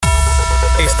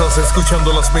Estás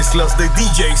escuchando las mezclas de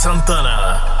DJ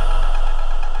Santana.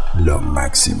 Lo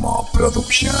máximo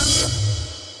producción.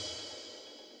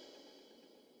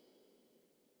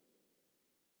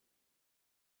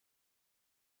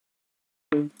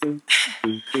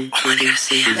 Omar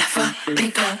García, la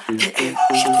fábrica de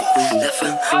la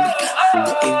fábrica de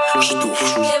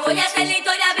Le voy a hacer la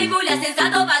historia bíblia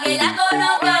sensato pa' que la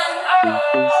conozcan.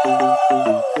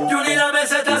 Yuri, la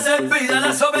mesa está servida,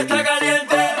 la sopa está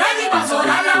caliente. Ready pa'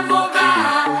 sonar la boca.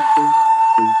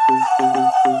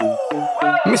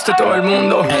 Mr. Todo el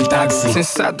mundo, el taxi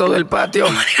sensato del patio.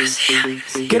 Omar García.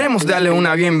 Queremos darle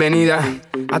una bienvenida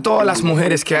a todas las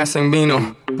mujeres que hacen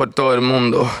vino por todo el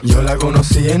mundo. Yo la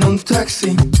conocí en un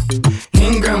taxi,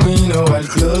 en camino al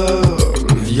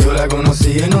club. Yo la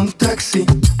conocí en un taxi,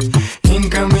 en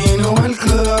camino al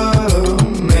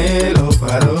club. Me lo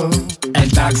paró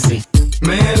el taxi,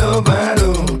 me lo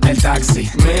paró el taxi,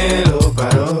 me lo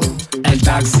paró el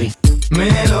taxi,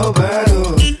 me lo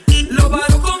paró. Lo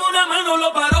paró como una mano,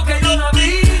 lo paró que yo la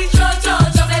vi.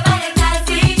 Yo me paré el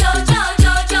taxi. Yo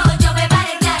me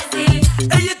paré el taxi.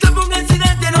 Ella está por un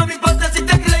accidente, no me importa si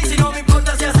está crazy, no me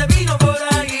importa si hace vino por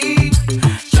ahí.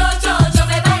 Yo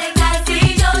me paré el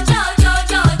taxi. Yo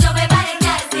me paré el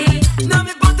taxi. No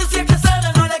me importa si es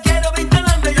casada, no la quiero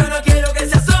vinculando, yo no quiero que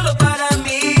sea solo para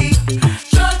mí.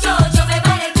 Yo me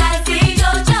paré el taxi. Yo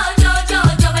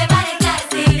me paré el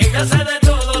taxi. Ella sabe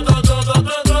todo,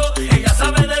 todo. Ella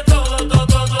sabe de todo,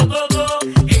 todo.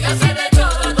 Ella sabe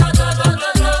todo.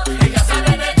 Ella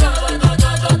sabe de todo.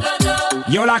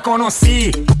 Yo la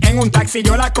conocí, en un taxi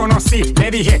yo la conocí.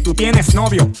 Le dije, ¿tú tienes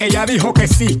novio? Ella dijo que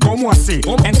sí, ¿cómo así?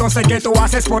 Entonces, ¿qué tú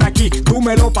haces por aquí? Tú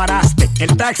me lo paraste,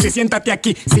 el taxi, siéntate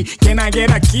aquí. Sí, can I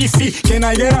get a kissy? Can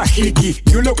I get a hickey?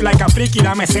 You look like a freaky,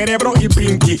 dame cerebro y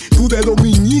pinky. Tú de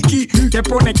dominiki, te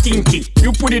pone kinky.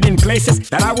 You put it in places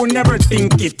that I would never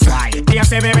think it. Try. Ella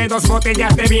se bebe 2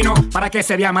 botellas de vino para que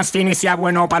se vea más fino y sea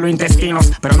bueno para los intestinos.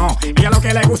 Pero no, ella lo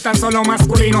que le gustan son los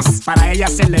masculinos. Para ella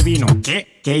hacerle vino.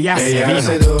 ¿Qué? Que ella hace vino.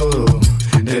 Hace todo,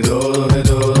 de todo.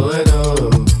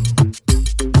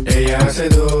 Ella hace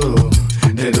todo,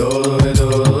 de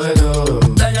todo.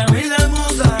 Dayami la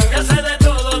musa, ella sabe de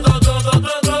todo.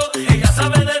 Ella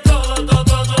sabe de todo.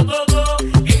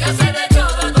 Ella sabe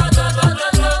todo.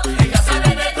 Ella sabe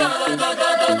de todo.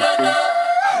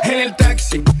 En el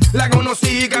taxi la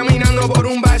conocí caminando por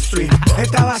un backstreet.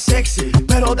 Estaba sexy,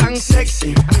 pero tan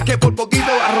sexy que por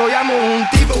poquito arrollamos un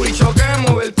tipo y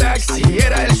chocamos el taxi.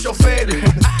 Era el chofer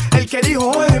el que dijo,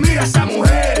 oye, mira esa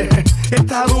mujer.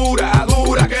 Está dura,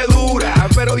 que dura.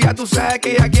 Pero ya tú sabes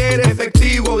que ella quiere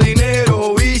efectivo,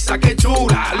 dinero, visa, que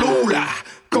chula, lula,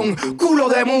 con culo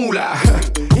de mula.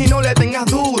 Y no le tengas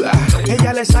duda,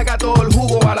 ella le saca todo el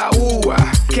jugo a la uva.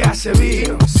 Que hace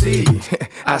vino, sí,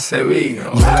 hace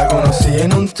vino. Yo la conocí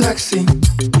en un taxi,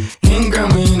 en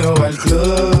camino al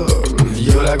club.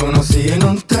 Yo la conocí en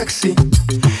un taxi,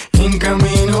 en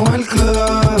camino al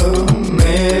club.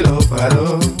 Me lo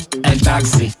paró El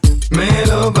taxi, me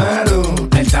lo paró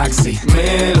el taxi,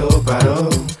 me lo paró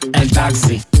el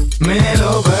taxi. me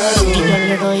lo paró. Y yo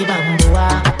le doy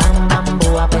bambúa,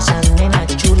 bambúa, pues esa nena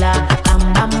chula.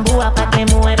 Bambúa pa' que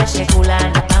muere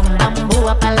secular.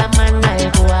 Bambúa pa' la manda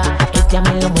del búa. Ella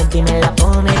me lo monta y me la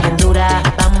pone bien dura.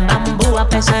 Bambúa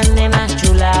pa' esa nena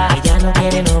chula. Ella no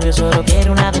quiere novio, solo quiere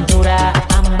una aventura.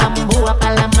 Bambúa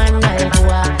pa' la manda del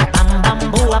búa.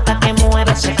 Bambúa pa' que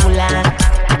muere secular.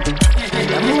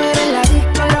 Las mujeres en la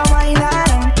disco lo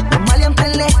bailaran, los maleantes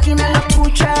en la esquina lo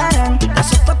escucharan.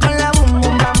 Nosotros con la bum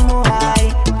bum bam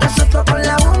ay, nosotros con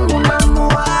la bum bum bam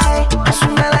ay. Es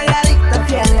una lagadita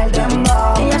fiel al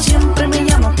dembow. Ella siempre me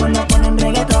llama cuando ponen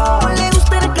reggaeton. Le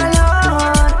gusta el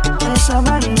calor, esa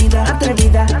vanidad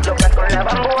atrevida, loca con la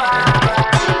bambúa.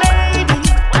 Baby,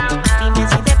 dime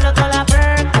si te explotó la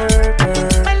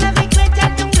burger. Baila de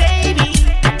cuenta tu baby.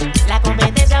 La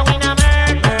competencia win a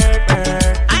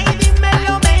murder. Ay,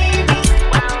 dímelo, baby.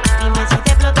 Dime si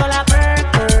te explotó la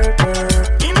burger.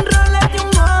 Enrólate un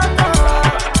moto.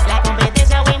 La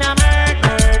competencia win a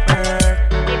murder.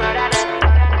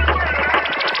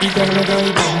 Y yo le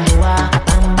doy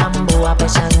bambúa,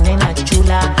 pues esa nena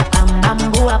chula.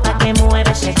 Bambúa pa' que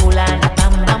muere secular.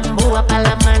 Bambúa pa'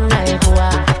 la manda del búa.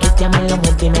 Ella me lo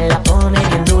monta y me la pone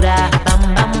bien dura.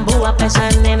 Bambúa pa' esa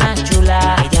nena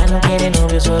chula. Ella no quiere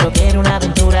novio, solo quiere una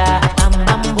aventura.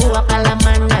 Bambúa pa' la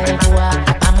manda del búa.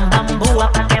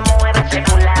 Bambúa pa' que muere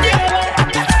secular.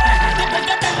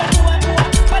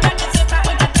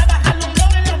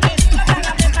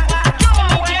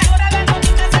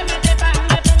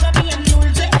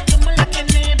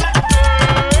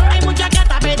 Hay mucha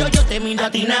gata, pero yo te miro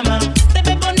a ti nada más. Te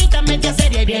ves bonita, media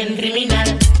seria y bien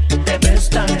criminal. Te ves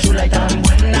tan chula y tan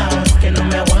buena.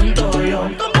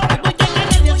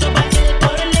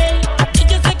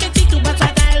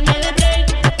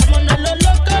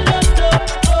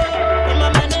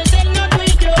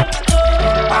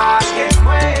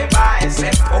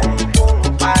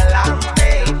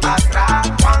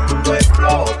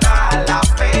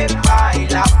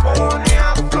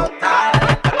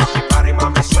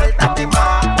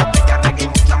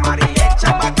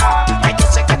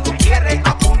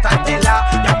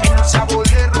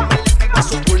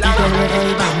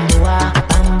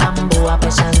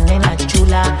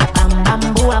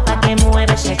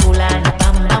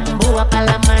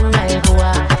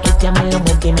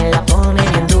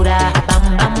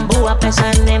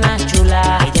 nena chula.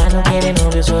 Ella no quiere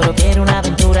novio, solo quiere una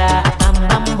aventura. Bam,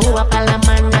 bam, búa pa' la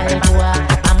maña del búa.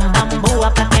 Bam, bam,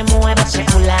 búa pa' que mueva ese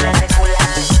culán.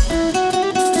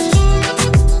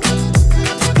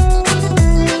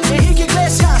 Henrique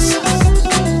Iglesias.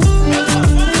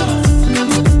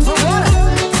 Vambora.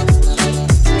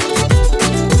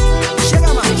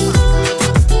 Chega mais.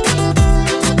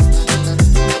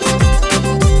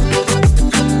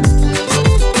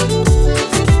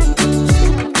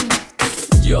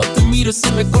 Yo te miro y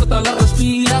se me corta la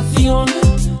respiración.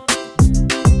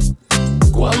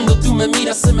 Cuando tú me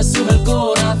miras se me sube el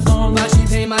corazón. Bate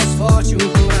bem mais forte o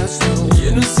coração. Y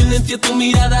en un silencio tu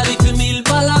mirada dice mil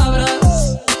palabras.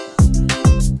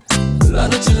 La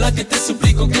noche en la que te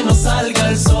suplico que no salga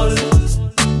el sol.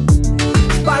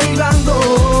 Bailando,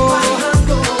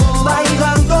 bailando,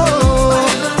 bailando.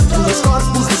 Dois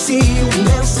corpos no cio,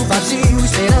 imenso vazio,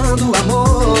 esperando o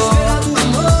amor.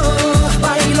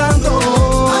 Bailando,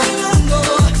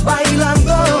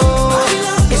 bailando.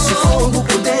 Esse fogo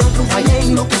por dentro vai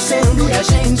enlouquecendo e a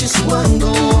gente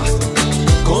suando.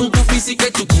 Con tu física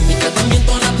y tu química, también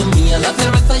tu anatomía, la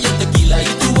cerveza y el tequila y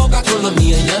tu boca con la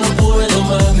mía. Ya no puedo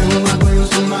más, Não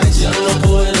aguento mais, ya no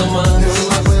puedo más.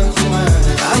 não aguento mais.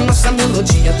 A nossa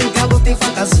melodia tem calor, tem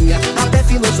fantasia, até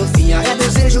filosofia, é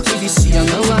desejo que vicia.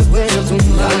 Não aguento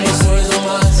mais,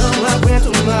 não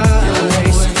aguento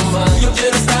mais. Yo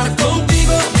quiero estar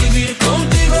contigo, vivir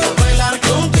contigo, bailar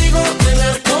contigo,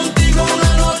 tener contigo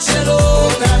una noche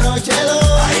loca.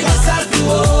 Ay, besar tu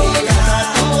boca.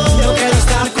 Eu quero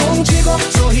estar contigo,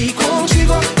 sorrir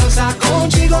contigo, dançar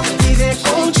contigo, viver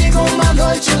contigo uma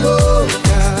noite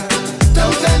louca, tão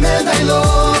tremenda e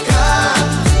louca.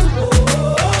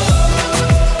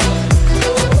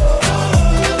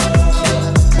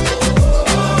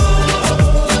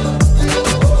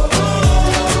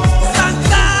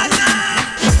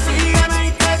 Sígueme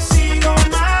y te sigo,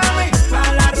 mami,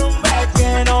 pa' la rumba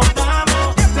que nos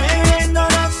vamos. Bebiendo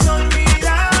nos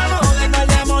olvidamos del mal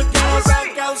de amor que nos han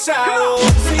causado.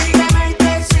 Sígueme y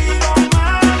te sigo,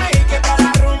 mami, que pa'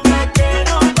 la rumba que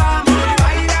nos vamos.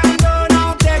 Bailando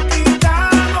nos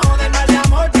desquitamos del mal de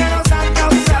amor que nos han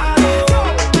causado.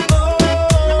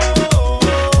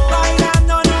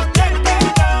 Bailando nos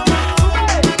desquitamos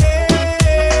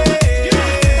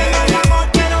del amor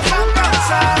que nos han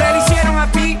causado. Te lo hicieron a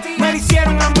ti, me lo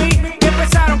hicieron a mí. Y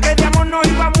empezaron que de amor nos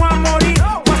íbamos a morir.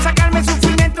 Voy a sacarme el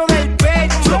sufrimiento del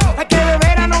pecho. Hay que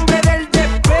beber a nombre del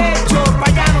despecho. Pa'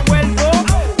 allá no vuelvo.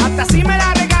 Hasta si me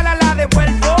la regala la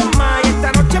devuelvo. Ma, y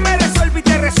esta noche me resuelvo y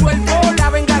te resuelvo. La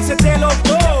venganza es de los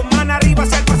dos. Mano arriba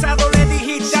hacia el pasado le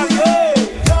dijiste adiós.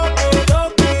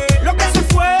 Lo que se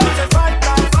fue, hace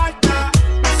falta.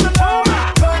 Eso no,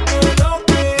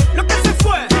 lo que se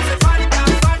fue, hace falta.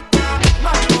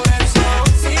 Más por eso,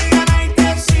 sígueme y te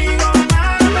sigo,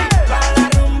 mami, pa' la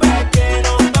rumba que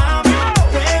nos vamos.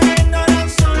 Bebiendo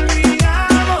nos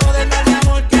olvidamos del mal de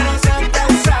amor que nos han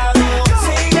causado.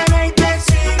 Sígueme y te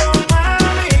sigo,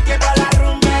 mami, que pa' la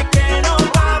rumba que nos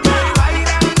vamos.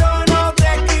 Bailando nos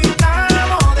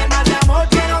desquitamos del mal de amor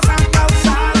que nos han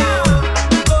causado.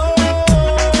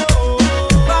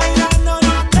 Bailando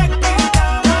nos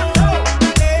desquitamos del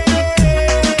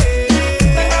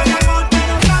mal de amor que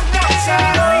nos han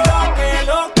causado.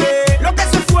 Y lo que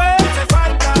se fue, hace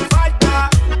falta.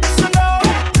 Eso no,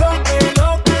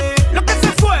 lo que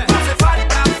se fue, hace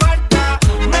falta.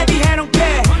 Me dijeron que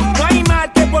no hay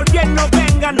mal que por bien no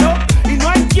venga, no. Y no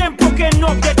hay tiempo que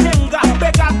no detenga.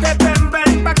 Pégate,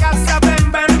 ven, pa' casa,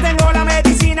 ven. Tengo la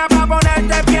medicina pa'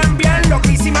 ponerte bien.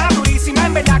 Loquísima, durísima,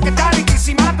 en verdad que está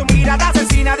riquísima. Tu mirada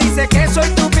asesina dice que soy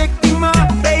tu víctima.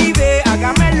 Baby,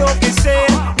 hágame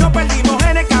enloquecer. Nos perdimos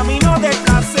en el camino del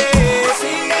placer.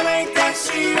 Sígueme y te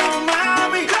sigo,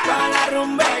 mami, pa' la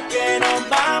rumba que nos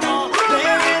vamos.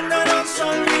 Bebiendo nos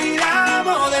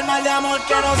olvidamos del mal de amor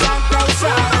que nos han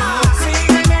causado.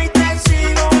 Sígueme y te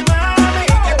sigo, mami,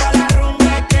 que pa' la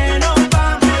rumba que nos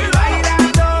vamos.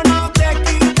 Bailando nos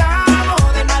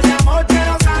desquitamos del mal de amor que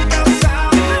nos han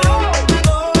causado.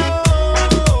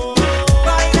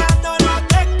 Bailando nos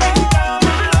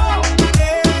desquitamos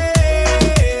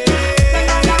del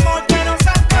mal de amor que nos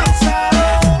han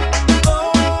causado.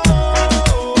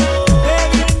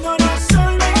 Bebiendo nos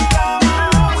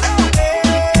olvidamos del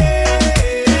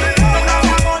mal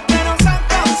de amor que nos han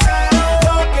causado.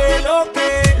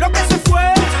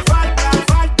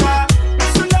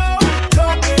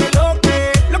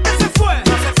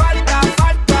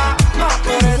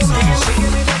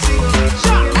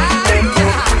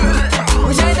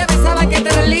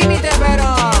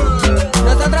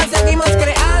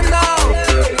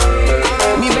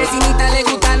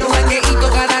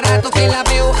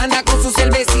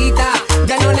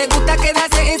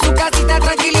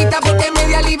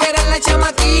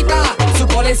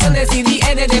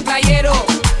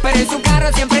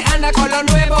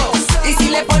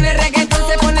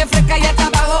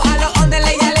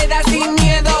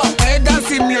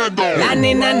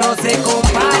 nena no se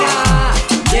compara,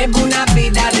 lleva una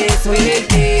vida de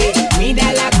suerte.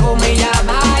 Mírala como ella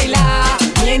baila,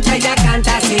 mientras ella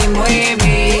canta se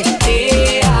mueve.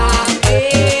 Ea,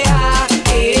 ea,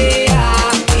 ea,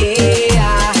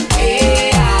 ea,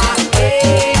 ea,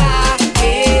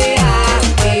 ea,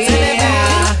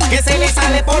 ea. Que se le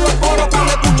sale por los poros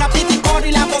cuando escucha piticor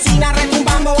y la bocina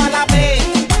retumbando a la vez.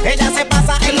 Ella se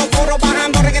pasa en los foros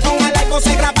bajando reggaetón al iPhone,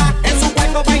 se graba en su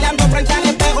cuerpo bailando frente al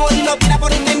espejo y lo tira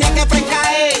por internet que fresca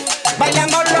es.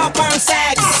 Bailando rock and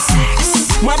sex,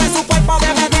 mueve su cuerpo de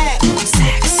bebé,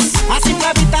 así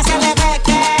flavita se le ve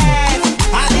que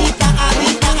adicta,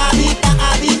 adicta, adicta,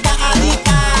 adicta,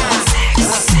 adicta,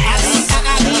 adicta,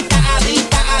 adicta,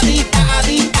 adicta,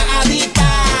 adicta, adicta.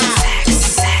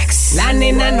 La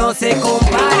nena no se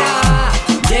compara,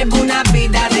 lleva una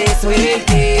vida de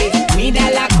suerte.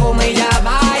 Mírala como ella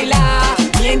baila,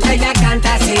 mientras ella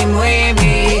canta se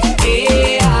mueve.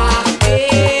 Ea,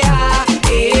 ea,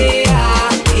 ea,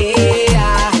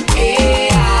 ea, ea,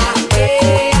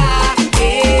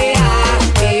 ea,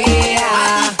 ea.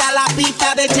 Adicta a la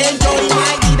pista de Chencho y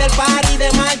Mikey, del party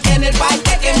de Mike en el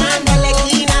parque, quemando en la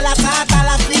esquina, la sata,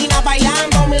 la fina,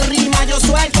 bailando mi rima. Yo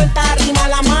suelto esta rima,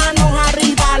 las manos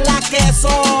arriba, las que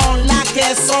son, las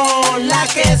que son,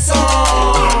 las que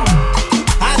son.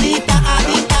 Adicta,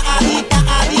 adicta, adicta,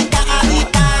 adicta,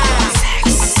 adicta.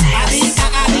 Adicta,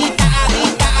 adicta,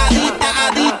 adicta, adicta,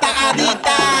 adicta,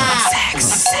 adicta.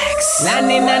 La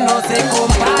nena no se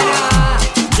compara,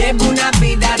 lleva una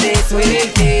vida de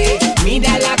suerte.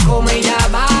 Mírala como ella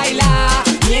baila,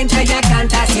 mientras ella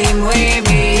canta se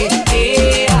mueve.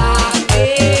 Ea,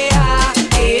 ea,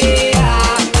 ea, ea,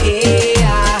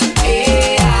 ea, ea,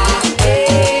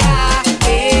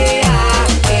 ea,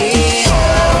 ea.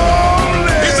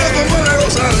 Esa como una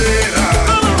gozadera.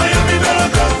 Miami me lo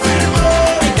confirmó.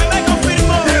 ¿Y qué me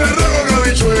confirmó? Y el rojo con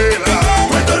habichuela.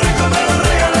 Puerto Rico me lo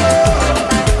regaló.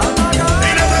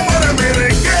 Y no te mueres mi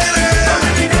requere.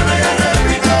 Dominicana ya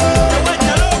repito.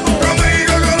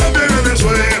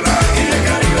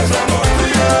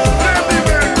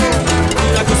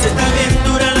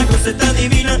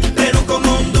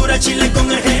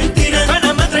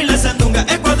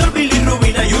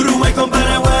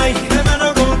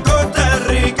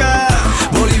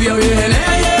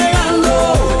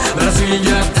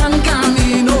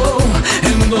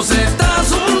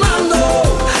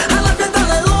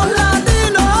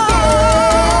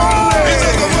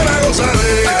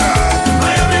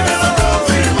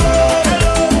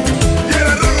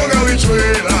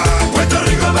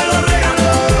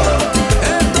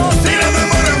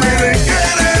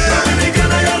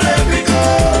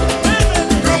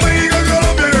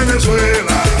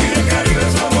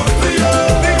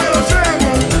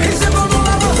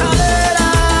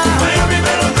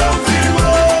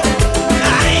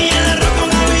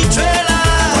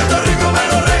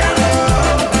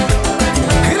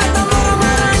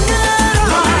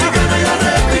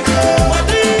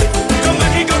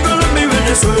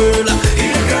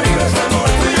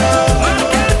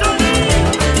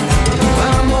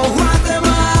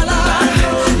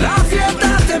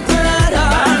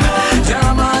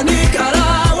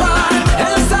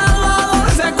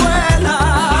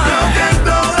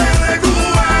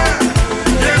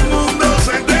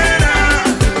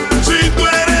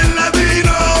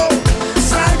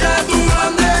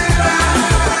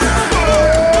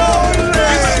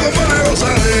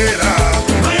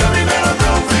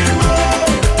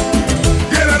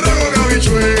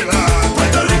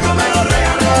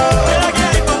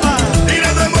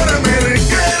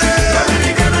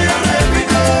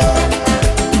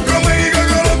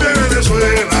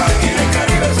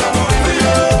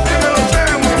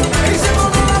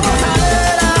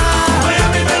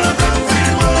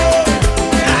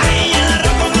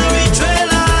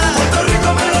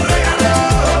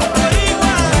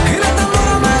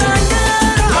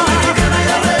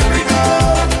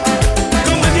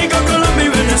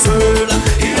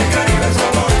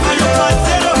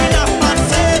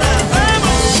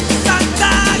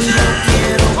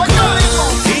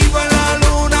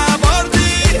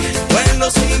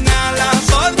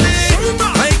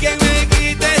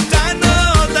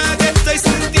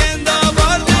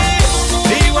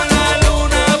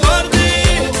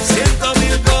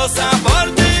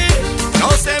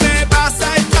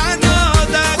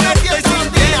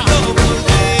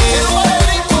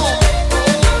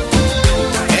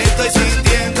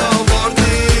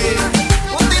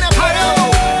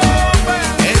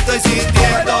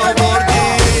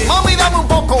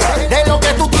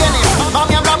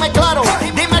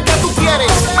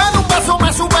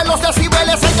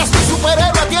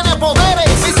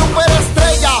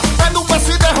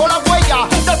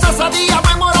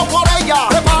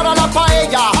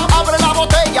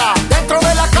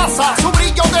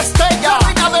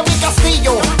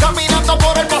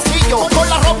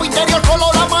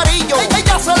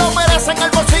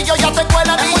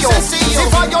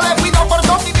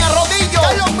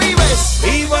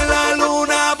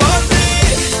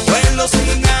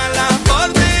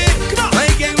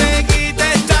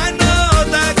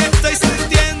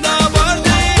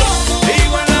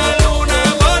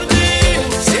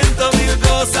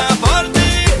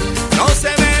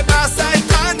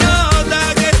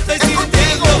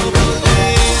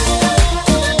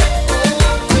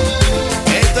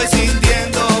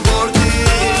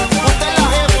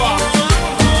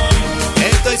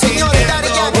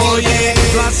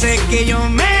 sé que yo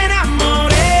me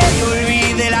enamoré y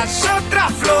olvidé las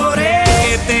otras flores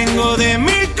que tengo de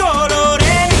mil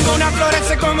colores. Ninguna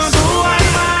florece como tu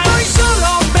alma. Estoy solo,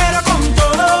 pero con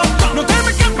todo. No te me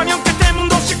escapas ni aunque este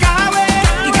mundo se acabe.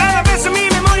 Y cada vez en mi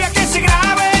memoria que se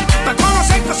grabe, para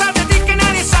conocer cosas de ti que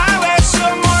nadie sabe.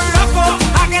 Somos locos,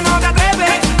 a que no te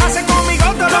atreves. Hace conmigo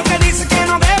todo lo que dices que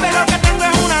no debe. Lo que tengo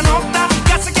es una nota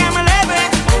que hace que me eleve,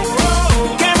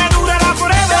 que me durará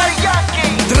forever.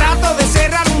 Trato de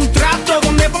cerrar un trato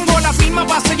donde pongo la firma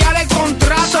para sellar el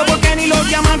contrato, porque ni los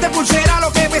diamantes, pulsera,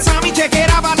 lo que pesa mi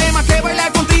chequera vale más que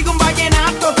bailar contigo un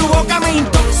vallenato. Tu boca me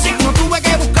intoxica, no tuve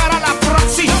que buscar a la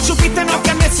proxy. Supiste no que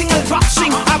andé sin el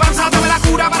boxing. Avanza, dame la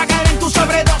cura para caer en tu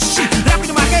sobredosis.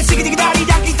 Rápido más que sigue,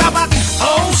 ya quita pa' ti.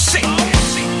 Oh, sí.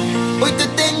 Hoy te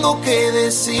tengo que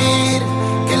decir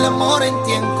que el amor en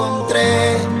ti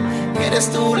encontré. Que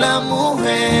eres tú la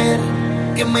mujer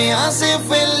que me hace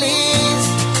feliz,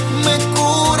 me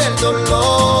cura el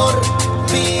dolor.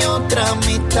 Mi otra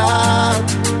mitad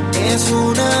es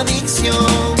una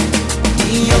adicción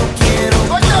y yo